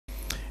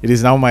It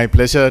is now my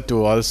pleasure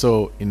to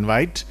also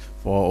invite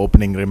for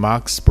opening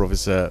remarks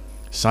Professor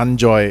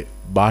Sanjoy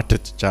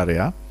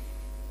Bhattacharya.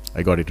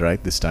 I got it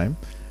right this time.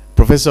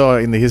 Professor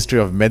in the History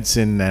of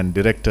Medicine and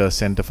Director,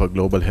 Center for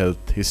Global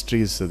Health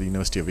Histories at the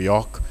University of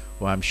York,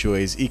 who I'm sure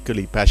is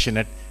equally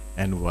passionate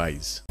and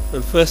wise.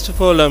 Well, first of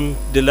all, I'm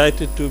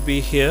delighted to be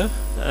here,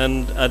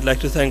 and I'd like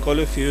to thank all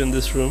of you in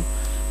this room.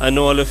 I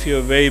know all of you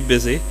are very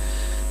busy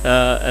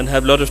and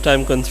have a lot of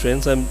time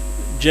constraints. I'm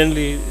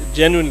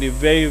genuinely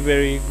very,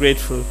 very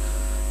grateful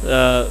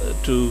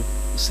to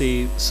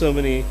see so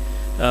many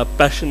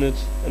passionate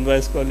and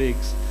wise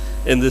colleagues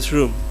in this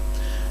room.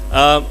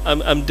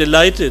 I'm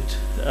delighted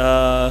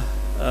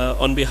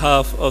on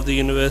behalf of the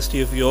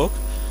University of York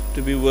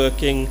to be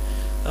working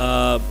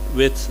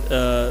with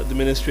the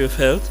Ministry of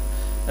Health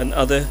and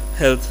other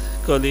health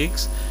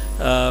colleagues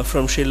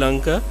from Sri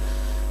Lanka,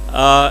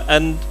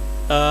 and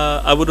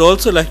I would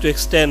also like to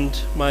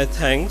extend my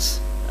thanks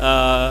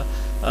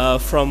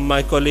from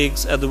my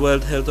colleagues at the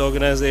World Health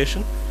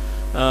Organization,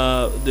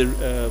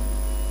 the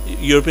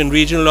European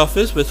Regional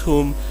Office, with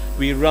whom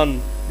we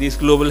run these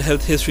global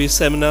health history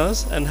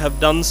seminars and have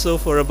done so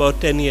for about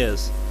 10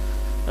 years.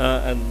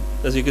 And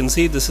as you can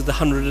see, this is the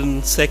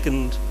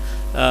 102nd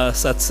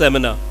such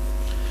seminar.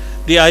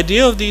 The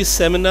idea of these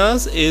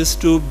seminars is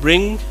to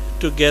bring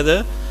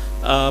together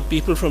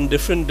people from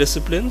different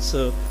disciplines.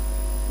 So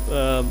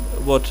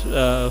what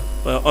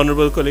my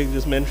honorable colleague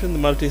just mentioned, the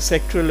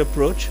multi-sectoral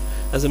approach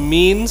as a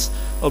means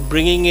of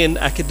bringing in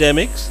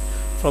academics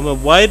from a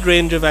wide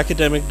range of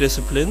academic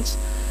disciplines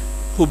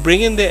who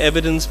bring in their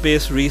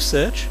evidence-based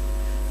research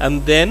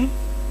and then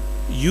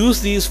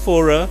use these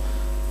fora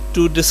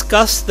to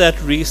discuss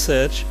that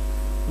research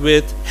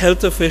with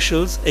health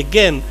officials,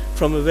 again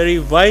from a very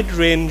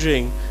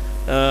wide-ranging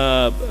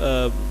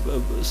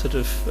sort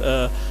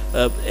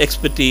of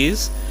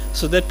expertise,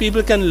 so that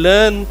people can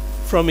learn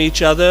from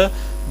each other,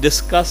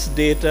 discuss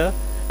data,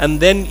 and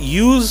then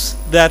use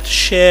that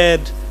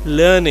shared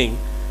learning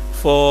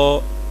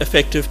for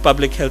effective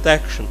public health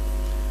action.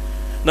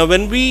 Now,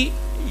 when we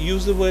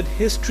use the word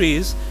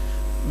histories,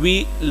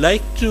 we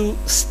like to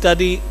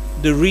study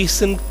the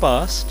recent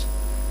past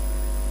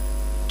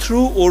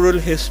through oral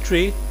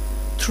history,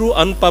 through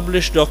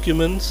unpublished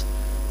documents,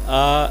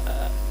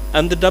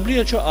 and the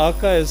WHO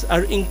archives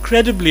are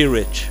incredibly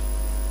rich.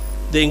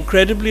 They're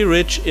incredibly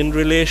rich in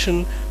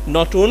relation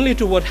not only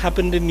to what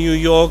happened in New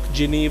York,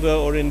 Geneva,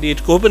 or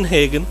indeed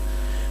Copenhagen,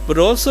 but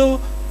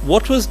also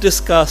what was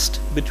discussed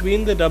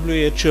between the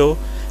WHO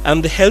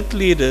and the health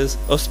leaders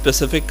of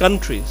specific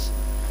countries.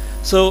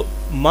 So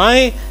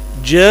my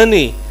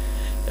journey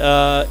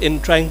in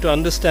trying to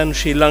understand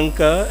Sri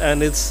Lanka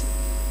and its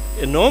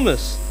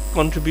enormous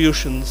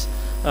contributions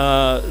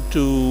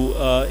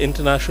to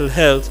international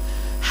health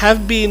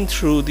have been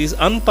through these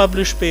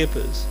unpublished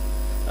papers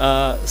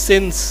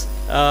since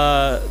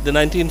the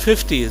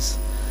 1950s,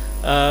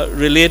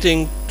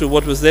 relating to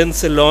what was then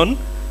Ceylon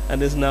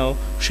and is now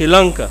Sri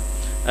Lanka.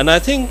 And I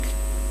think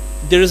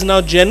there is now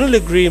general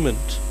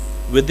agreement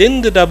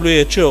within the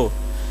WHO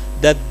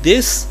that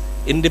this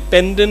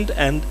independent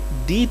and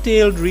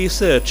detailed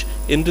research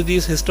into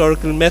these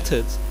historical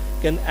methods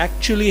can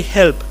actually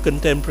help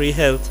contemporary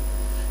health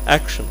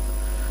action.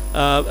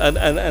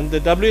 And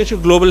the WHO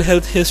Global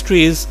Health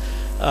Histories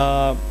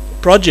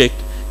project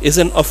is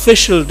an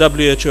official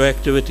WHO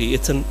activity.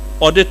 It's an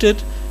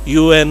audited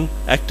UN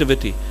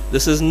activity.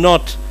 This is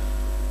not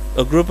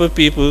a group of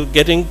people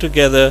getting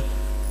together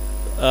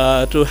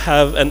to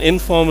have an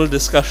informal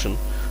discussion.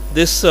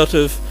 This sort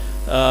of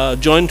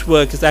joint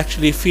work is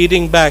actually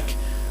feeding back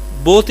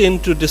both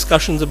into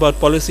discussions about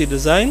policy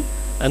design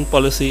and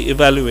policy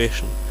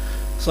evaluation.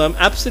 So I'm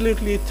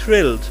absolutely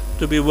thrilled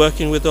to be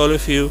working with all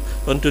of you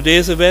on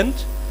today's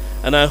event,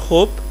 and I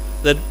hope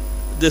that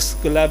this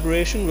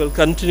collaboration will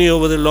continue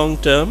over the long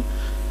term,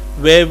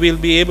 where we'll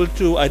be able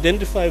to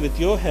identify with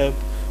your help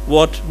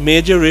what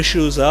major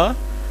issues are,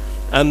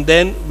 and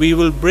then we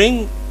will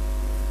bring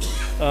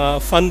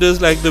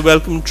funders like the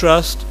Wellcome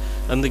Trust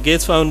and the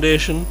Gates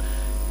Foundation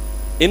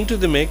into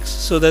the mix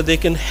so that they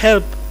can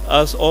help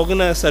us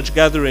organize such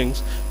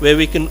gatherings where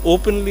we can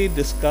openly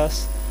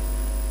discuss,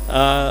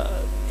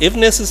 if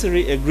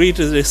necessary agree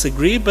to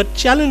disagree, but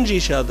challenge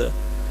each other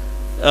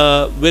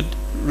with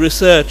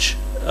research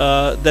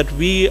that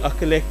we are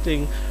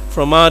collecting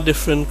from our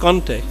different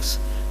contexts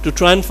to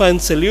try and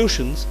find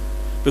solutions,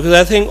 because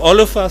I think all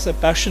of us are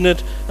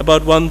passionate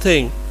about one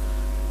thing,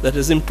 that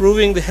is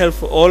improving the health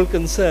for all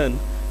concerned,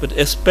 but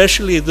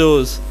especially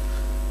those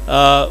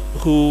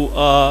who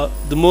are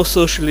the most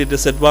socially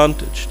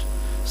disadvantaged.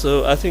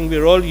 So I think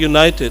we're all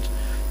united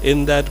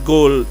in that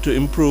goal to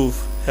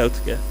improve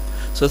healthcare.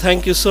 So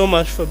thank you so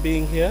much for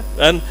being here,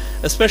 and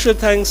a special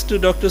thanks to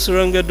Dr.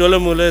 Suranga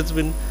Dolamula. It's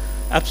been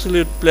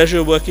absolute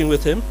pleasure working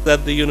with him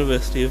at the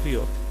University of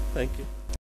York. Thank you.